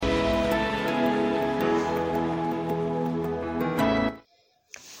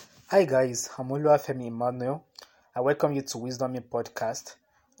Hi guys, I'm Oluwafemi Emmanuel. I welcome you to Wisdom in Podcast.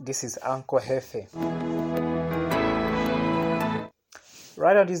 This is Anko Hefe.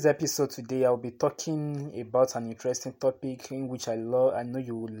 Right on this episode today, I'll be talking about an interesting topic in which I know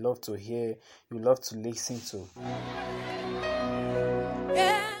you would love to hear, you would love to listen to.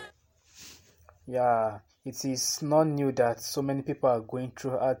 Yeah, it is not new that so many people are going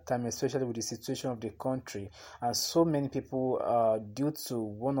through hard time, especially with the situation of the country, and so many people, due to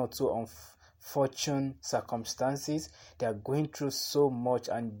one or two unfortunate circumstances, they are going through so much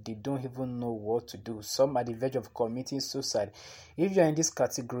and they don't even know what to do. Some are at the verge of committing suicide. If you are in this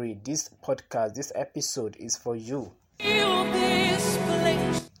category, this podcast, this episode is for you.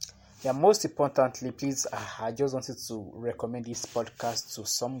 Yeah, most importantly, please, I just wanted to recommend this podcast to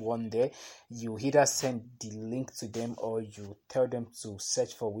someone there. You either send the link to them or you tell them to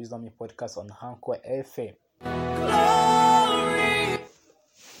search for Wisdom in Podcast on Anchor FM.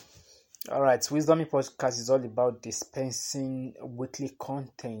 Alright, Wisdom in Podcast is all about dispensing weekly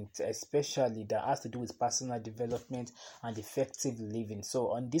content, especially that has to do with personal development and effective living. So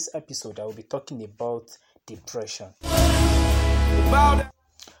on this episode, I will be talking about depression.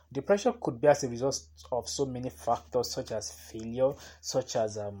 Depression could be as a result of so many factors such as failure, such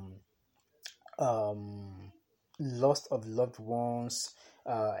as loss of loved ones,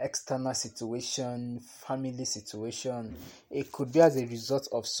 external situation, family situation. It could be as a result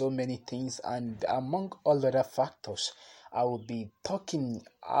of so many things, and among all other factors, I will be talking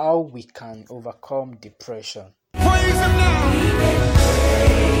how we can overcome depression. Praise him now.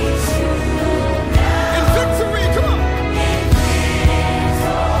 In victory, come on.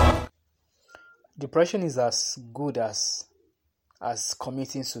 Depression is as good as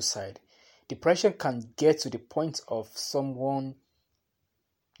committing suicide. Depression can get to the point of someone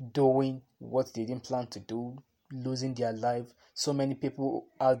doing what they didn't plan to do, losing their life. So many people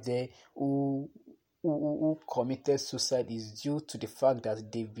out there who committed suicide is due to the fact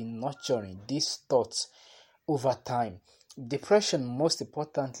that they've been nurturing these thoughts over time. Depression, most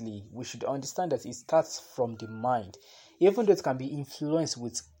importantly, we should understand that it starts from the mind. Even though it can be influenced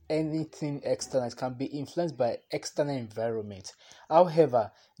with anything external, it can be influenced by external environment.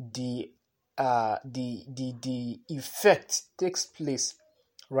 However, the effect takes place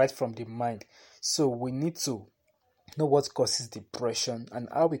right from the mind. So we need to know what causes depression and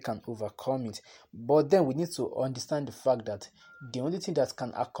how we can overcome it. But then we need to understand the fact that the only thing that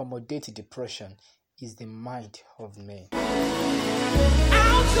can accommodate depression is the mind of man.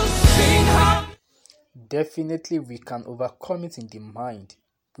 Definitely we can overcome it in the mind.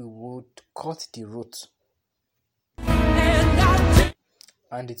 We would cut the root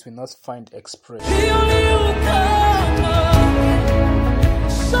and it will not find expression.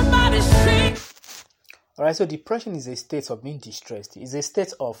 Alright, so depression is a state of being distressed. It's a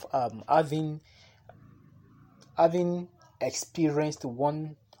state of having experienced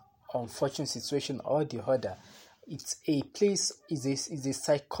one unfortunate situation or the other. It's a place, is a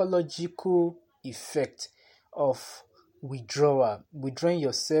psychological effect of withdrawing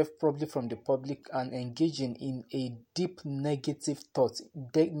yourself probably from the public and engaging in a deep negative thoughts,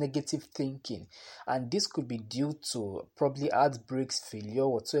 negative thinking. And this could be due to probably heartbreaks, failure,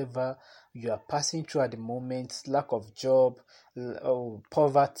 whatsoever you are passing through at the moment, lack of job,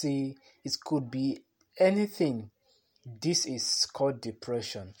 poverty. It could be anything. This is called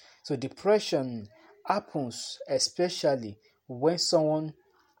depression. So depression happens especially when someone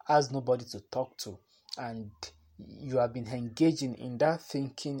has nobody to talk to and you have been engaging in that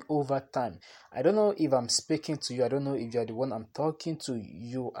thinking over time. I don't know if I'm speaking to you. I don't know if you're the one I'm talking to.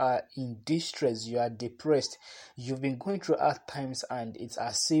 You are in distress. You are depressed. You've been going through hard times and it's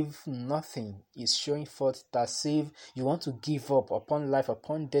as if nothing is showing forth. As if you want to give up upon life,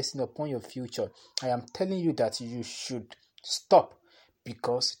 upon destiny, upon your future. I am telling you that you should stop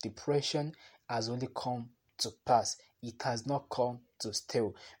because depression has only come to pass. It has not come to stay.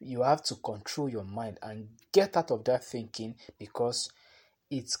 You have to control your mind and get out of that thinking because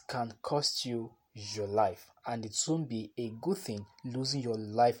it can cost you your life and it won't be a good thing losing your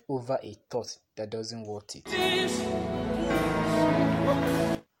life over a thought that doesn't worth it.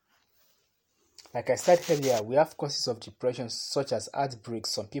 Like I said earlier, we have causes of depression such as heartbreak.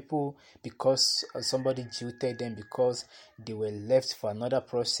 Some people, because somebody jilted them, because they were left for another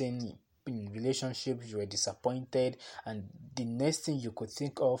person in relationship, you were disappointed, and the next thing you could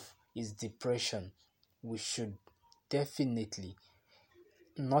think of is depression. We should definitely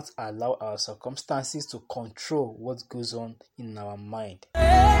not allow our circumstances to control what goes on in our mind.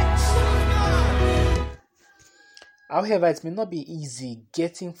 However, it may not be easy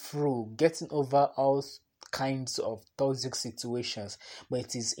getting over all kinds of toxic situations, but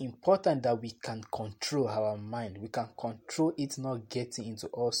it is important that we can control our mind. We can control it not getting into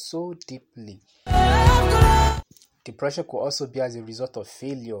us so deeply. Depression could also be as a result of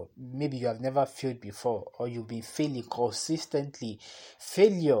failure. Maybe you have never failed before, or you've been failing consistently.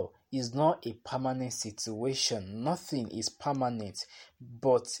 Failure is not a permanent situation. Nothing is permanent.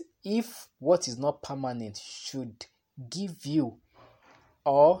 But if what is not permanent should give you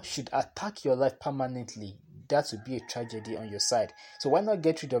or should attack your life permanently, that would be a tragedy on your side. So why not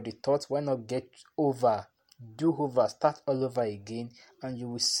get rid of the thoughts? Why not do over, start all over again, and you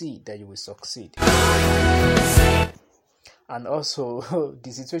will see that you will succeed. And also,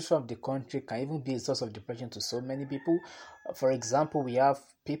 the situation of the country can even be a source of depression to so many people. For example, we have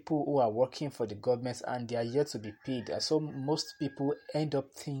people who are working for the government and they are yet to be paid. And so most people end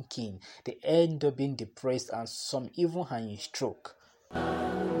up they end up being depressed, and some even are in stroke.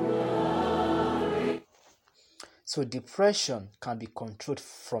 So depression can be controlled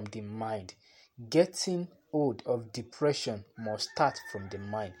from the mind. Getting hold of depression must start from the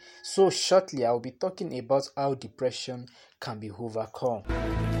mind. So shortly, I will be talking about how depression can be overcome.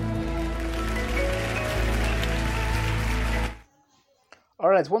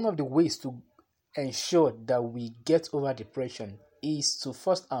 Alright, one of the ways to ensure that we get over depression is to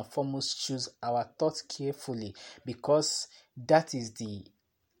first and foremost choose our thoughts carefully, because that is the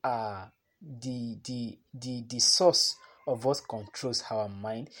source of what controls our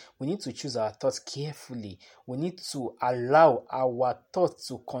mind. We need to choose our thoughts carefully. We need to allow our thoughts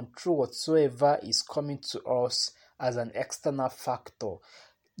to control whatsoever is coming to us as an external factor.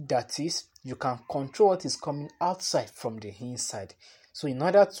 That is, you can control what is coming outside from the inside. So in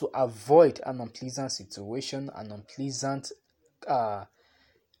order to avoid an unpleasant situation, an unpleasant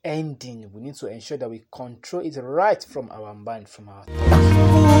ending, we need to ensure that we control it right from our mind, from our thoughts.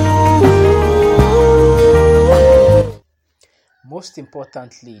 Most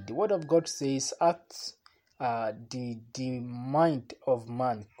importantly, the word of God says the mind of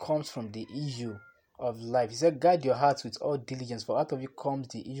man comes from the issue of life. He said, guide your hearts with all diligence, for out of it comes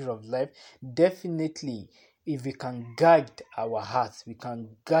the issue of life. Definitely, if we can guide our hearts, we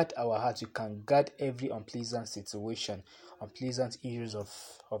can guard every unpleasant situation, unpleasant issues of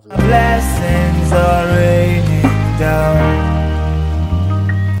life. Blessings are raining down.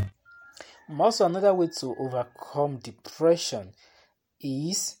 Also, another way to overcome depression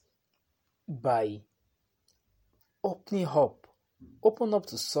is by opening up. Open up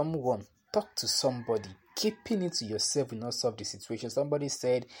to someone. Talk to somebody. Keeping it to yourself will not solve the situation. Somebody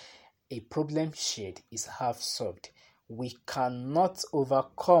said, a problem shared is half solved. We cannot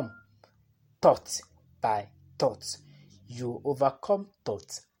overcome thought by thought. You overcome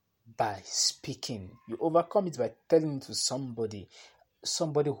thought by speaking. You overcome it by telling it to somebody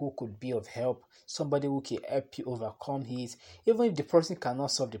who could be of help, somebody who can help you overcome it, even if the person cannot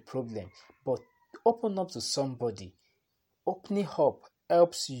solve the problem. But open up to somebody. Opening up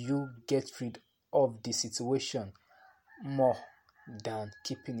helps you get rid of the situation more than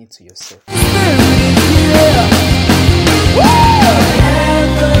keeping it to yourself.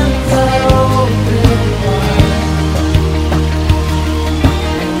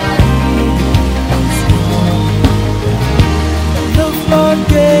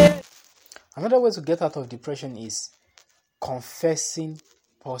 Another way to get out of depression is confessing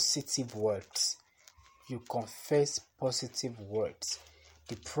positive words. You confess positive words.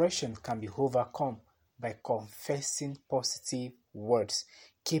 Depression can be overcome by confessing positive words.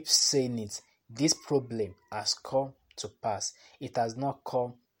 Keep saying it. This problem has come to pass. It has not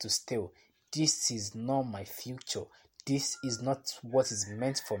come to stay. This is not my future. This is not what is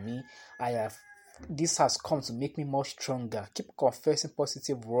meant for me. This has come to make me more stronger. Keep confessing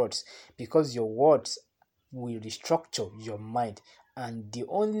positive words, because your words will restructure your mind, and the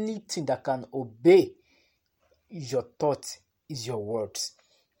only thing that can obey your thought is your words.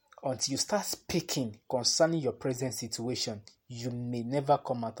 Until you start speaking concerning your present situation, you may never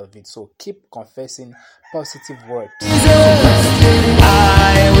come out of it. So keep confessing positive words.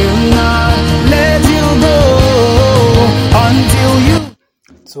 I will not let you go until you.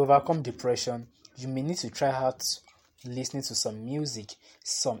 To overcome depression, you may need to try out listening to some music,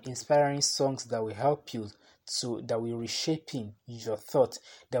 some inspiring songs that will help you, that will reshaping your thought,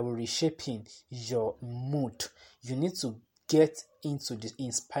 that will reshaping your mood. You need to get into the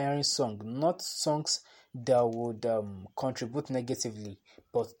inspiring song, not songs that would contribute negatively,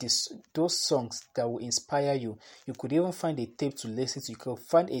 but those songs that will inspire you. You could even find a tape to listen to. You could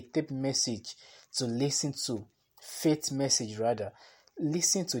find a tape message to listen to, faith message rather.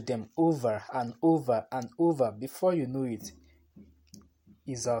 Listen to them over and over and over. Before you know it,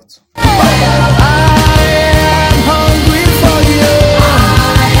 is out.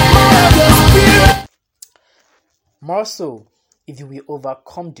 More so, if you will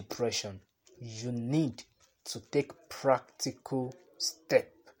overcome depression, you need to take practical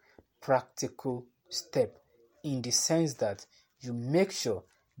step in the sense that you make sure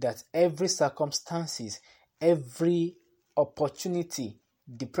that every circumstances, every opportunity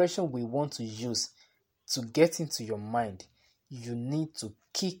depression will want to use to get into your mind, you need to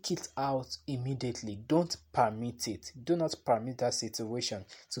kick it out immediately. Don't permit it. Do not permit that situation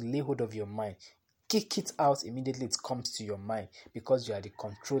to lay hold of your mind. Kick it out immediately it comes to your mind, because you are the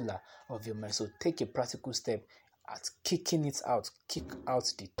controller of your mind. So take a practical step at kicking it out. Kick out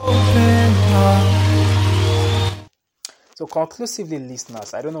the So conclusively,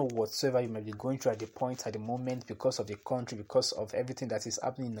 listeners, I don't know whatsoever you might be going through at the moment because of the country, because of everything that is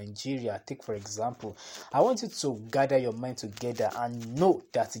happening in Nigeria. Take, for example, I want you to gather your mind together and know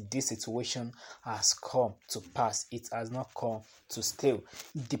that this situation has come to pass. It has not come to stay.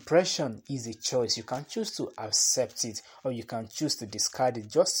 Depression is a choice. You can choose to accept it, or you can choose to discard it,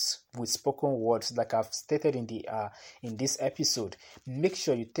 just with spoken words, like I've stated in this episode. Make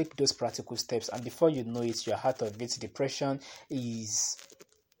sure you take those practical steps, and before you know it, you're out of it. Depression is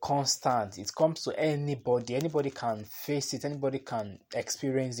constant. It comes to anybody. Anybody can face it. Anybody can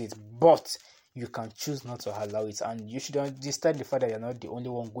experience it, but you can choose not to allow it. And you should understand the fact that you're not the only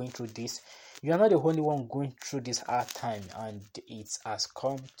one going through this. You are not the only one going through this hard time, and it has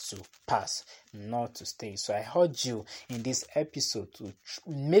come to pass, not to stay. So I urge you in this episode to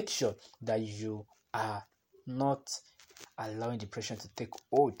make sure that you are not allowing depression to take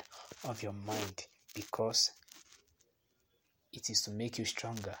hold of your mind, because it is to make you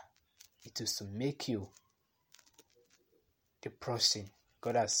stronger. It is to make you the person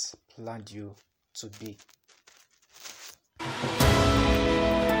God has planned you to be.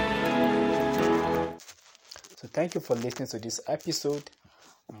 So thank you for listening to this episode.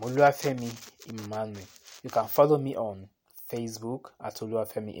 I'm Oluwafemi Emmanuel. You can follow me on Facebook at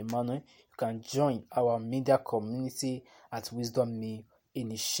Oluwafemi Emmanuel. You can join our media community at Wisdom Mill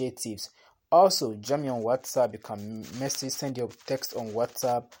Initiatives. Also, join me on WhatsApp. You can send your text on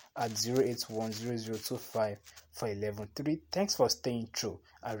WhatsApp at 08100254113. Thanks for staying true.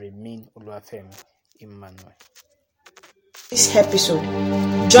 I remain Oluwafemi Emmanuel. This episode.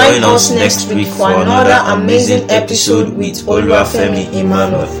 Join us next week for another amazing episode with Oluwafemi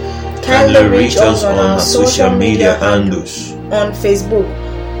Emmanuel. Kindly reach us on our social media handles. On Facebook,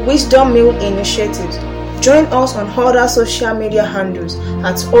 Wisdom Mill Initiatives. Join us on other social media handles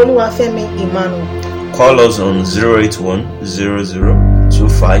at Oluwafemi Emmanuel. Call us on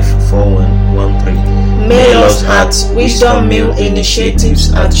 08100254113. Mail us at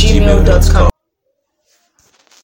wisdommillinitiatives@gmail.com.